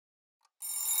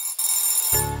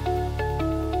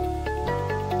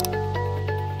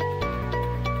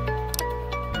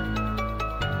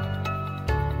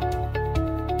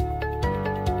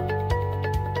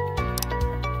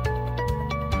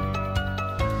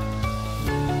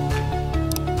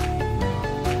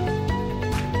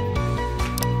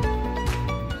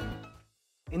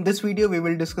In this video, we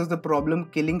will discuss the problem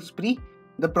killing spree.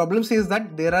 The problem says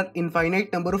that there are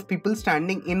infinite number of people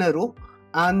standing in a row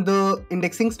and the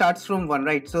indexing starts from 1,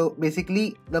 right? So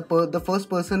basically the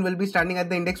first person will be standing at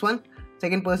the index 1,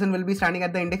 second person will be standing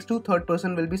at the index 2, third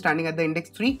person will be standing at the index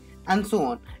 3, and so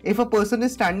on. If a person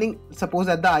is standing, suppose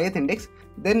at the ith index,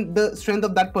 then the strength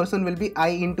of that person will be I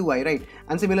into I, right?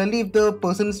 And similarly, if the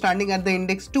person is standing at the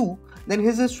index 2, then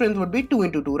his strength would be 2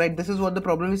 into 2, right? This is what the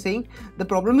problem is saying. The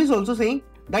problem is also saying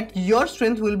that your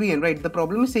strength will be n, right? The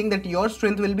problem is saying that your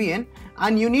strength will be n,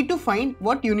 and you need to find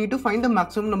what? You need to find the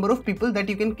maximum number of people that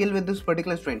you can kill with this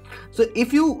particular strength. So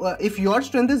if your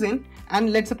strength is n,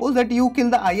 and let's suppose that you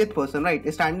kill the ith person, right?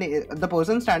 The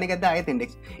person standing at the ith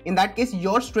index. In that case,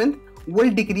 your strength will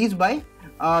decrease by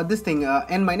this thing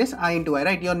n minus I into I,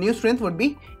 right? Your new strength would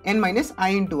be n minus I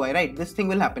into I, right? This thing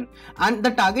will happen, and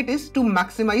the target is to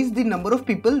maximize the number of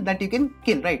people that you can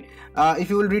kill, right? If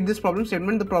you will read this problem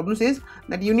statement, the problem says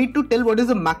that you need to tell what is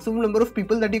the maximum number of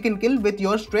people that you can kill with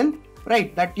your strength,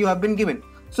 right, that you have been given.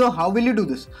 So how will you do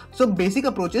this? So basic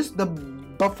approaches,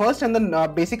 the first and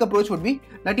the basic approach would be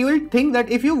that you will think that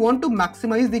if you want to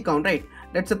maximize the count, right?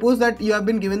 Let's suppose that you have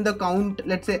been given the count,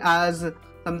 let's say as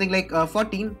something like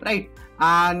 14, right?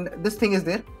 And this thing is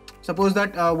there. Suppose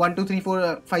that 1 2 3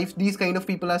 4 5 these kind of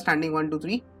people are standing, 1 2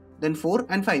 3, then 4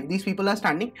 and 5 these people are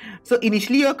standing. So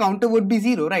initially your counter would be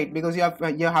 0, right? Because you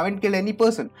haven't killed any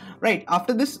person, right?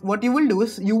 After this, what you will do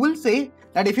is you will say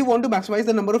that if you want to maximize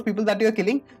the number of people that you are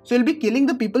killing, so you'll be killing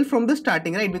the people from the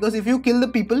starting, right? Because if you kill the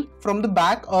people from the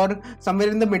back or somewhere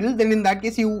in the middle, then in that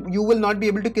case you will not be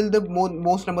able to kill the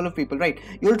most number of people, right?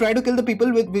 You will try to kill the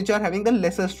people which are having the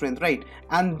lesser strength, right?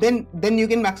 And then you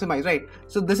can maximize, right?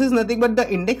 So this is nothing but the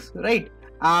index, right?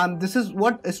 And this is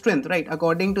what is strength, right?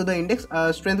 According to the index,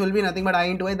 strength will be nothing but I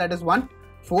into I, that is 1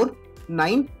 4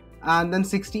 9 and then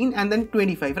 16 and then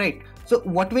 25, right? So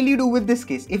what will you do with this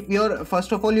case? If you're,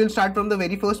 first of all, you'll start from the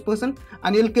very first person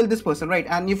and you'll kill this person, right?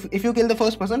 And if you kill the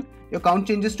first person, your count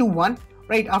changes to 1,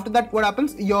 right? After that, what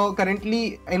happens? Your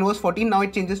currently n was 14, now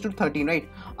it changes to 13, right?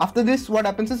 After this, what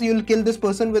happens is you'll kill this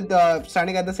person with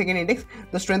standing at the second index.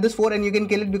 The strength is 4 and you can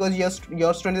kill it because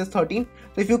your strength is 13.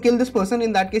 So if you kill this person,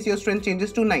 in that case your strength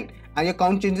changes to 9 and your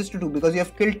count changes to 2 because you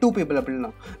have killed 2 people up till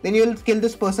now. Then you will kill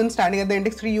this person standing at the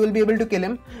index 3. You will be able to kill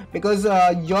him because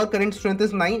your current strength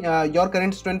is 9. Your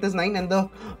current strength is 9 and the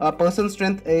person's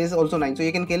strength is also 9. So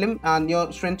you can kill him and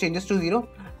your strength changes to 0.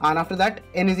 And after that,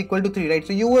 n is equal to 3, right?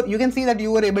 So you can see that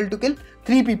you were able to kill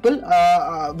 3 people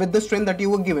with the strength that you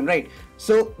were given, right?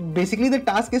 So basically the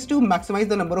task is to maximize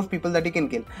the number of people that you can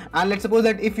kill. And let's suppose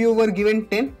that if you were given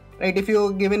 10, right? If you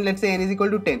were given, let's say n is equal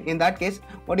to 10, in that case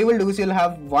what you will do is you'll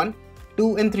have 1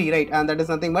 2 and 3, right? And that is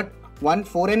nothing but 1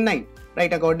 4 and 9,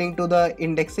 right? According to the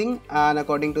indexing and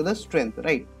according to the strength,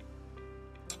 right?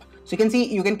 So you can see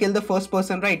you can kill the first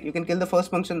person, right? You can kill the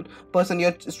first person,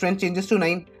 your strength changes to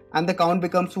 9 and the count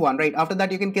becomes 1, right? After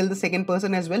that, you can kill the second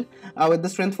person as well with the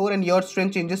strength 4 and your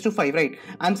strength changes to 5, right?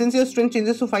 And since your strength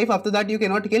changes to 5, after that you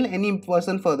cannot kill any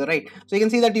person further, right? So you can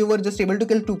see that you were just able to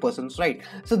kill 2 persons, right?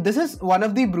 So this is one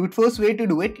of the brute force way to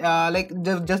do it, like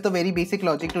just the very basic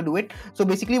logic to do it. So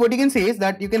basically what you can say is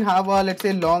that you can have a, let's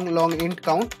say, long int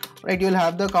count, right? You will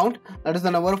have the count, that is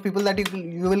the number of people that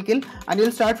you will kill, and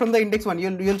you'll start from the index 1.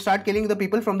 You'll start killing the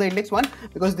people from the index 1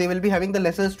 because they will be having the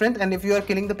lesser strength, and if you are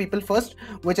killing the people first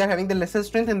which are having the lesser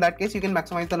strength, in that case you can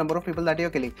maximize the number of people that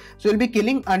you're killing. So you'll be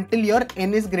killing until your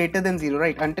n is greater than 0,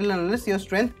 right? Until and unless your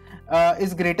strength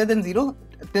is greater than 0,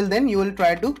 till then you will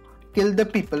try to kill the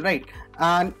people, right?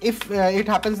 And if it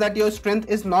happens that your strength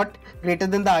is not greater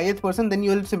than the ith person, then you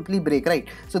will simply break, right?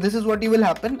 So this is what will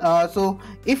happen. So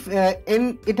if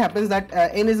it happens that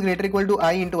n is greater or equal to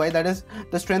I into I, that is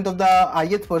the strength of the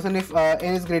ith person, if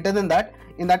n is greater than that,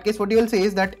 in that case what you will say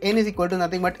is that n is equal to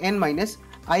nothing but n minus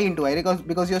I into I,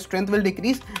 because your strength will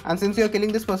decrease, and since you are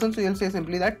killing this person, so you'll say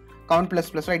simply that count plus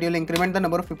plus, right? You'll increment the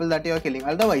number of people that you are killing.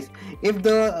 Otherwise, if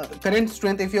the current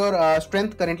strength, if your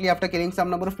strength currently after killing some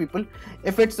number of people,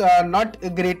 if it's not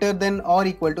greater than or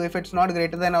equal to, if it's not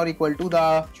greater than or equal to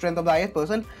the strength of the ith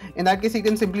person, in that case you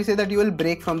can simply say that you will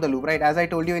break from the loop, right? As I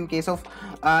told you, in case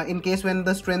when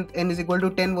the strength n is equal to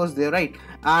 10 was there, right?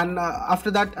 And after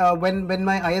that, when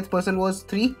my ith person was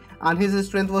 3 and his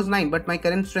strength was 9, but my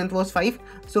current strength was 5,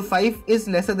 so 5 is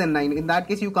lesser than 9. In that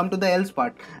case you come to the else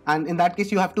part, and in that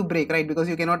case you have to break, right? Because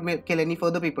you cannot kill any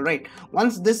further people, right?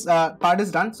 Once this part is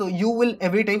done, so you will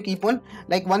every time keep on,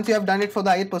 like once you have done it for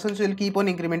the ith person, so you'll keep on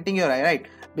incrementing your I, right?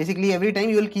 Basically every time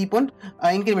you will keep on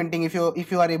incrementing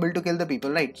if you are able to kill the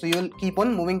people, right? So you will keep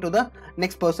on moving to the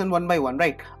next person one by one,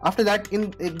 right? After that,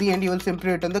 in the end, you will simply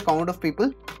return the count of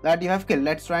people that you have killed.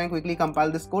 Let's try and quickly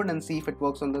compile this code and see if it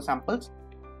works on the samples.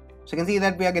 So you can see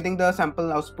that we are getting the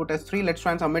sample output as 3. Let's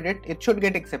try and submit it. It should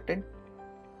get accepted.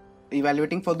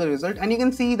 Evaluating for the result, and you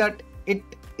can see that it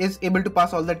is able to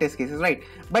pass all the test cases, right?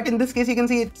 But in this case, you can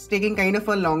see it's taking kind of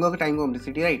a longer time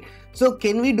complexity, right? So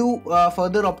can we do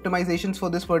further optimizations for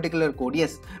this particular code?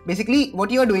 Yes. Basically,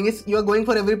 what you are doing is you are going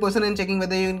for every person and checking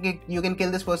whether you can kill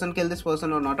this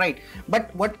person or not, right?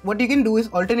 But what you can do is,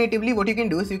 alternatively, what you can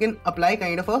do is you can apply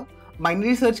kind of a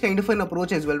binary search kind of an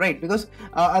approach as well, right? Because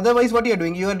otherwise what you are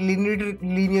doing, you are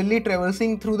linearly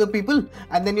traversing through the people,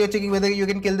 and then you are checking whether you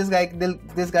can kill this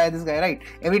guy, right?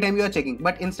 Every time you are checking.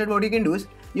 But instead what you can do is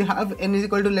you have n is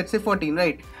equal to, let's say, 14,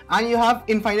 right? And you have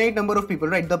infinite number of people,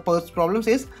 right? The problem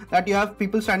says that you have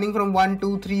people standing from 1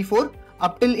 2 3 4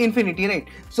 up till infinity, right?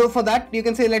 So for that you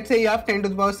can say, let's say you have 10 to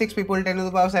the power 6 people, 10 to the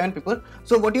power 7 people.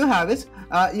 So what you have is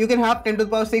you can have 10 to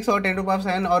the power 6 or 10 to the power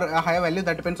 7 or a higher value,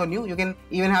 that depends on you. You can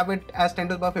even have it as 10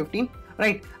 to the power 15,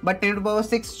 right? But 10 to the power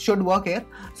 6 should work here.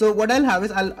 So what I'll have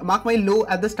is I'll mark my low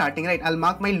at the starting, right? I'll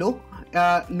mark my low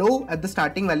at the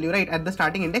starting value, right? At the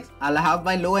starting index, I'll have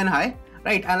my low and high,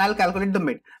 right? And I'll calculate the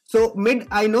mid. So mid,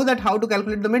 I know that how to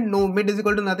calculate the mid. No, mid is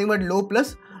equal to nothing but low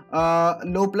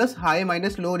plus high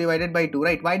minus low divided by 2,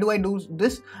 right? Why do I do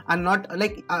this and not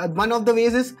like one of the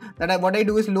ways is that what I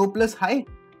do is low plus high,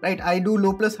 right? I do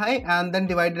low plus high and then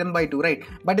divide them by 2, right?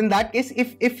 But in that case,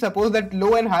 if suppose that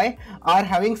low and high are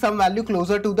having some value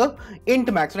closer to the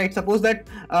int max, right? Suppose that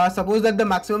the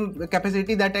maximum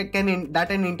capacity that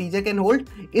an integer can hold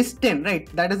is 10,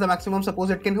 right? That is the maximum suppose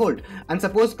it can hold. And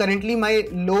suppose currently my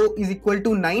low is equal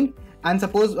to 9, and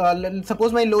suppose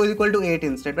my low is equal to 8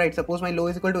 instead, right? Suppose my low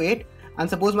is equal to 8 and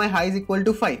suppose my high is equal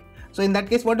to 5. So in that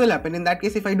case, what will happen? In that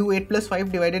case, if I do 8 plus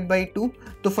 5 divided by 2,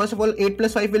 so first of all 8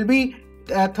 plus 5 will be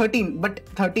 13, but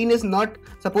 13 is not,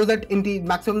 suppose that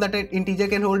maximum that an integer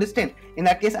can hold is 10. In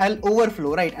that case, I'll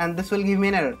overflow, right? And this will give me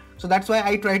an error. So that's why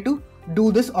I try to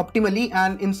do this optimally,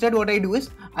 and instead what I do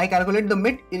is I calculate the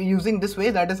mid using this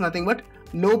way, that is nothing but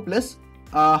low plus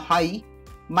high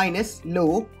minus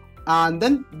low and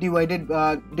then divided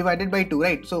by 2,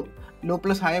 right? So low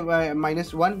plus high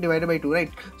minus 1 divided by 2,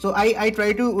 right? So I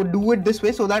try to do it this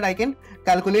way so that I can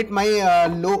calculate my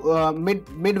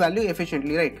mid value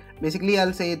efficiently, right? Basically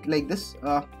I'll say it like this,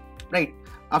 right?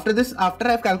 After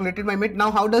I've calculated my mid, now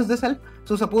how does this help?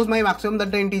 So suppose my maximum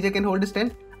that the integer can hold is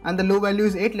 10 and the low value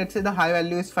is 8, let's say the high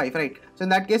value is 5, right? So in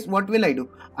that case, what will I do?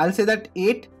 I'll say that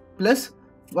 8 plus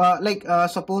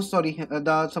suppose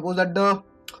that the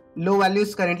low value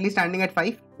is currently standing at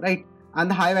 5, right? And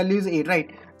the high value is 8, right?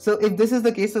 So if this is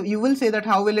the case, so you will say that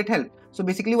how will it help? So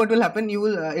basically what will happen,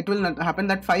 it will happen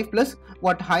that 5 plus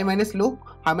what, high minus low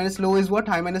is what?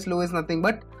 High minus low is nothing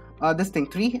but this thing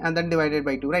 3 and then divided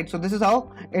by 2, right? So this is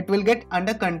how it will get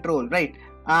under control, right?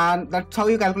 And that's how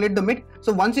you calculate the mid.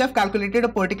 So once you have calculated a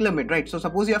particular mid, right? So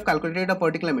suppose you have calculated a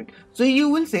particular mid, so you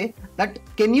will say that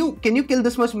can you kill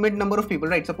this much mid number of people,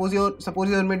 right? Suppose your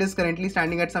mid is currently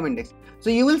standing at some index, so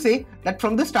you will say that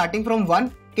from the starting from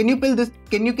 1, can you kill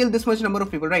this much number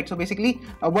of people, right? So basically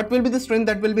what will be the strength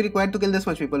that will be required to kill this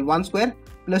much people? 1 square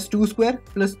plus 2 square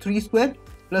plus 3 square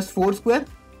plus 4 square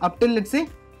up till, let's say,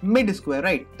 mid square,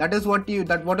 right? That is what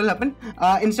will happen.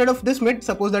 Instead of this mid,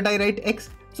 suppose that I write x,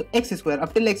 so x square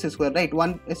up till x square, right?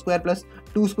 1 square plus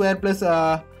 2 square plus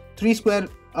 3 square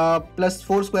plus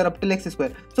 4 square up till x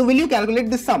square. So will you calculate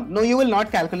this sum? No, you will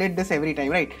not calculate this every time,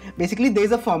 right? Basically there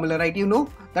is a formula, right? You know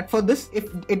that for this, if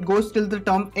it goes till the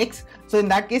term x, so in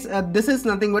that case this is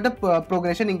nothing but a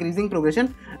increasing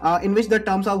progression in which the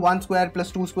terms are 1 square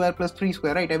plus 2 square plus 3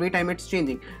 square, right? Every time it's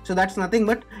changing. So that's nothing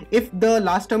but, if the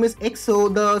last term is x, so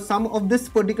the sum of this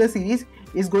particular series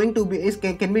is going to be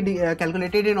can be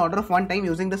calculated in order of 1 time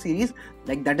using the series,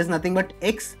 like that is nothing but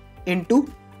x into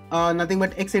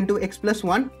x plus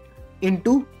 1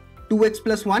 into 2x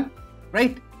plus 1,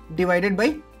 right, divided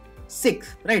by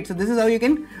 6, right? So this is how you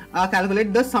can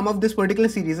calculate the sum of this particular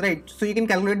series, right? So you can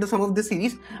calculate the sum of this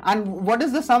series. And what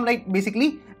is the sum, right?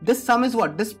 Basically this sum is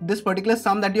what, this particular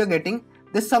sum that you're getting,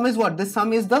 this sum is what? This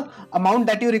sum is the amount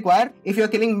that you require if you're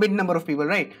killing mid number of people,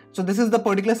 right? So this is the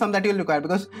particular sum that you'll require,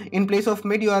 because in place of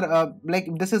mid you are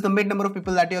this is the mid number of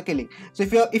people that you're killing. So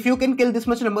if you can kill this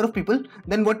much number of people,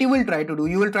 then what you will try to do,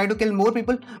 you will try to kill more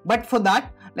people. But for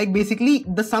that, like basically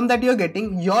the sum that you're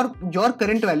getting, your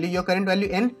current value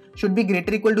n should be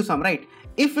greater or equal to sum, right?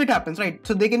 If it happens, right?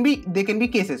 So they can be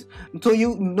cases. So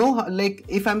you know, like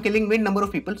if I'm killing mid number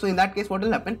of people, so in that case what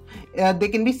will happen, there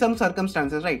can be some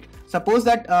circumstances, right? Suppose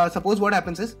what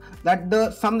happens is that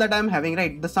the sum that I'm having,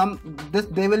 right,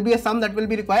 there will be a sum that will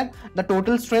be required, the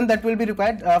total strength that will be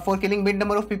required for killing mid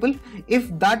number of people,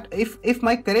 if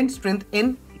my current strength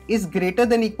n is greater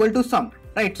than equal to sum,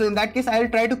 right? So in that case I'll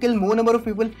try to kill more number of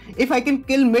people. If I can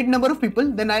kill mid number of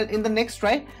people, then I'll in the next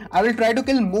try I will try to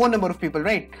kill more number of people,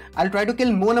 right? I'll try to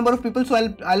kill more number of people. So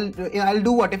I'll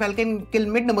do what? If I can kill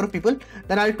mid number of people,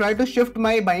 then I'll try to shift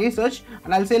my binary search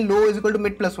and I'll say low is equal to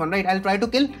mid plus 1, right? I'll try to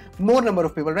kill more number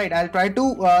of people, right? I'll try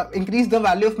to increase the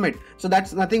value of mid. So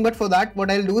that's nothing but for that what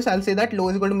I'll do is I'll say that low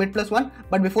is equal to mid plus 1,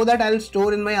 but before that I'll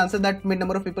store in my answer that mid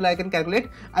number of people I can calculate,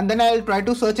 and then I'll try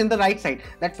to search in the right side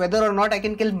that whether or not I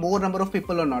can kill more number of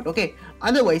people or not. Okay,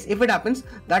 otherwise if it happens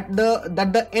that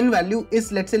the n value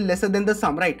is, let's say, lesser than the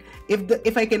sum, right?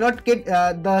 If I cannot get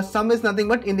the sum is nothing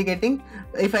but indicating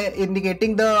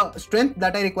the strength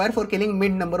that I require for killing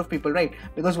mid number of people, right?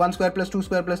 Because 1 square plus 2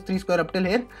 square plus 3 square up till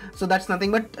here, so that's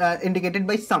nothing but indicated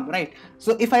by sum, right?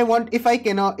 So if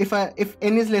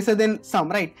n is lesser than sum,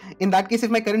 right, in that case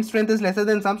if my current strength is lesser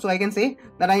than sum, so I can say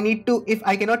that I need to, if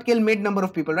I cannot kill mid number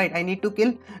of people, right, I need to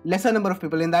kill lesser number of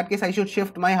people. In that case I should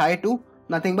shift my high to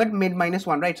nothing but mid minus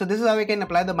 1, right? So this is how I can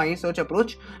apply the binary search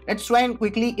approach. Let's try and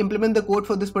quickly implement the code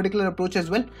for this particular approach as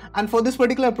well. And for this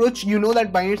particular approach, you know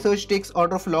that binary search takes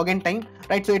order of log n time,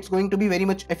 right? So it's going to be very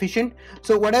much efficient.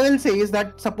 So what I will say is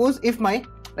that suppose if my,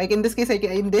 like in this case I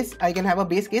can have a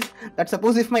base case that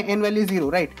suppose if my n value is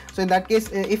 0, right? So in that case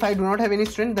if I do not have any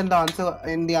strength, then the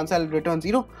answer I'll return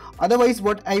 0. Otherwise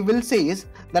what I will say is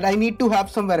that I need to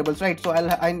have some variables, right? So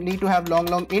I need to have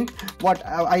long int. What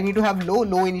I need to have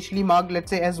low initially marked, let's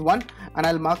say, as 1, and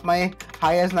I'll mark my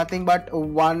high as nothing but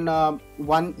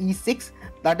 1e6.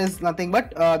 That is nothing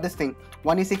but this thing.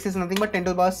 1e6 is nothing but 10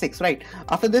 to the power 6, right?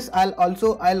 After this I'll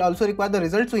also require the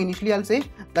result. So initially I'll say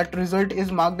that result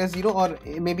is marked as 0, or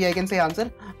maybe I can say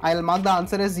answer. I'll mark the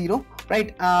answer as 0,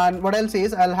 right? And what I'll say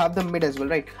is I'll have the mid as well,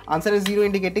 right? Answer is 0,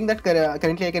 indicating that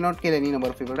currently I cannot kill any number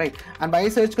of people, right? And binary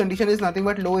search condition is nothing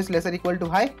but low is lesser or equal to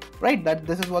high, right?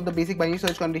 This is what the basic binary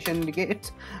search condition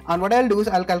indicates. And what I'll do is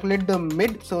I'll calculate the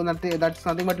mid. So that's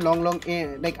nothing but long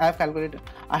like I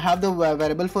have the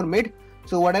variable for mid.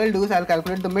 So what I will do is I'll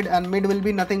calculate the mid, and mid will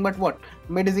be nothing but what?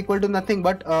 Mid is equal to nothing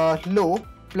but low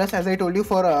plus, as I told you,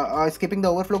 for skipping the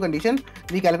overflow condition,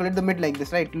 we calculate the mid like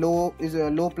this, right? Low is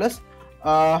low plus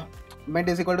mid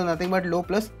is equal to nothing but low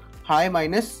plus high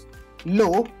minus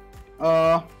low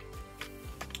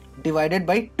divided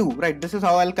by 2, right? This is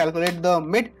how I'll calculate the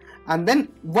mid. And then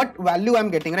what value I'm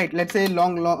getting, right? Let's say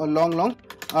long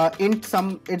int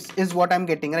sum is what I'm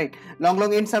getting, right?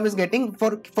 Long int sum is getting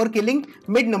for killing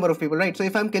mid number of people, right? So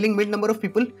if I'm killing mid number of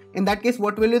people, in that case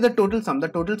what will be the total sum? The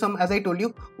total sum, as I told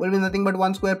you, will be nothing but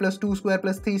 1 square plus 2 square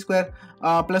plus 3 square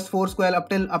plus 4 square up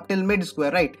till mid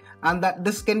square, right? And that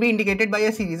this can be indicated by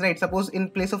a series, right? Suppose in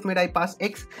place of mid I pass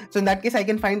x, so in that case I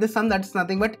can find the sum, that's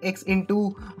nothing but x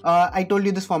into I told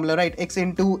you this formula, right? X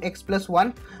into x plus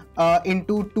 1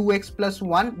 into 2x plus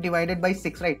 1 divided by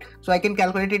 6, right? So I can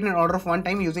calculate it in order of 1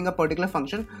 time using a particular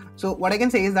function. So what I can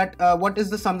say is that what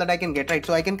is the sum that I can get, right?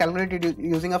 So I can calculate it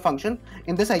using a function.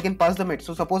 In this I can pass the mid.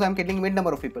 So suppose I'm getting mid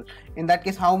number of people. In that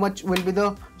case, how much will be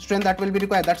the strength that will be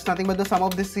required? That's nothing but the sum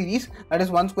of this series, that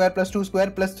is 1 square plus 2 square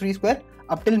plus 3 square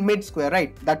up till mid square,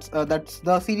 right? That's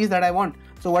the series that I want.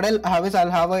 So what I'll have is I'll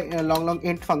have a long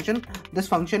int function. This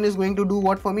function is going to do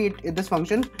what for me? This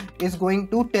function is going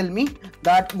to tell me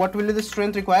that what will be the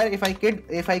strength required if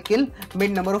I kill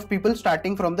mid number of people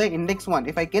starting from the index 1.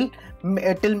 If I kill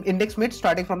till index mid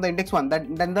starting from the index 1,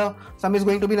 then the sum is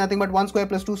going to be nothing but 1 square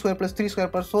plus 2 square plus 3 square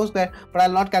plus 4 square. But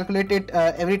I'll not calculate it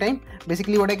every time.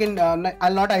 Basically what I can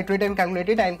I'll not iterate and calculate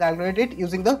it. I'll calculate it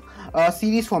using the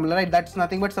series formula, right? That's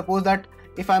nothing but, suppose that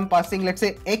if I'm passing, let's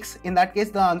say, x, in that case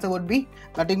the answer would be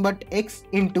nothing but x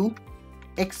into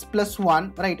x plus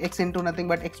 1, right? X into nothing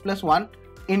but x plus 1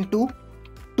 into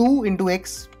 2 into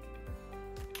x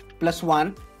plus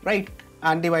 1, right?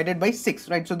 And divided by 6,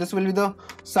 right? So this will be the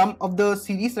sum of the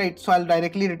series, right? So I'll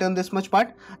directly return this much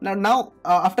part. Now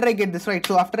after I get this, right?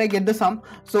 So after I get the sum,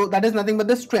 so that is nothing but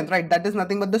the strength, right? That is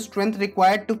nothing but the strength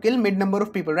required to kill mid number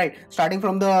of people, right? Starting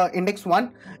from the index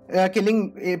 1,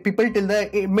 killing people till the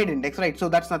mid index, right? So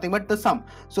that's nothing but the sum.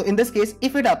 So in this case,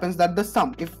 if it happens that the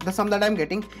sum that I'm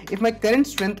getting, if my current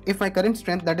strength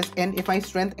that is n, if my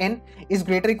strength n is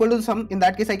greater or equal to the sum, in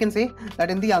that case I can say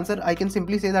that in the answer I can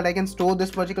simply say that I can store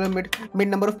this particular mid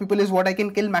number of people is what I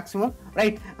can kill maximum,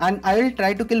 right? And I will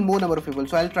try to kill more number of people.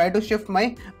 So I'll try to shift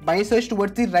my binary search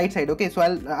towards the right side. Okay, so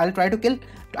I'll try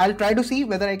to see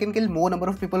whether I can kill more number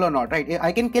of people or not, right?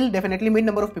 I can kill definitely mid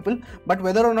number of people, but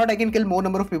whether or not I can kill more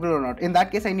number of people or not, in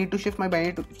that case I need to shift my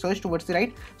binary search towards the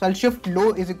right. So I'll shift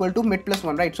low is equal to mid plus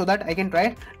 1, right? So that I can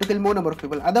try to kill more number of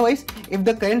people. Otherwise, if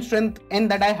the current strength n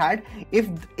that I had, if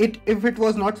it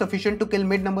was not sufficient to kill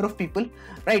mid number of people,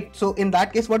 right? So in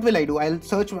that case what will I do?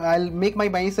 I'll make my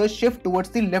binary search shift towards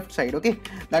the left side. Okay,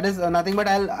 that is nothing but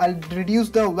I'll reduce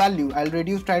the value.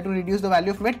 Try to reduce the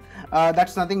value of mid.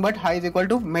 That's nothing but high is equal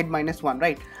to mid minus 1,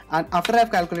 right? And after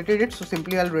I've calculated it, so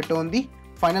simply I'll return the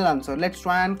final answer. Let's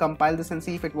try and compile this and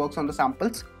see if it works on the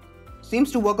samples.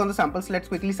 Seems to work on the samples. Let's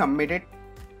quickly submit it.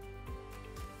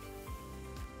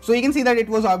 So you can see that it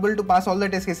was able to pass all the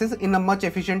test cases in a much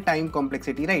efficient time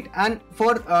complexity, right? And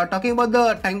for talking about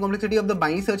the time complexity of the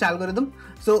binary search algorithm,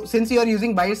 so since you are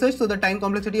using binary search, so the time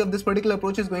complexity of this particular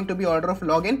approach is going to be order of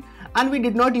log n, and we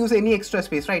did not use any extra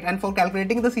space, right? And for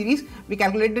calculating the series, we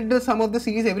calculated the sum of the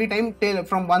series every time till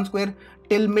from 1 square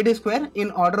till mid square in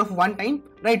order of 1 time,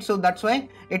 right? So that's why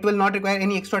it will not require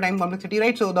any extra time complexity,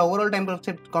 right? So the overall time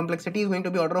complexity is going to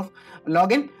be order of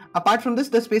log n. Apart from this,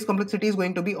 the space complexity is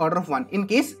going to be order of 1. In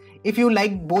case if you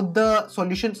like both the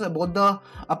solutions, both the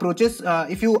approaches,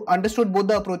 if you understood both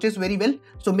the approaches very well,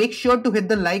 so make sure to hit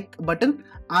the like button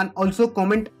and also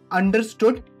comment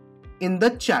understood in the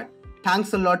chat.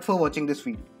 Thanks a lot for watching this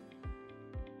video.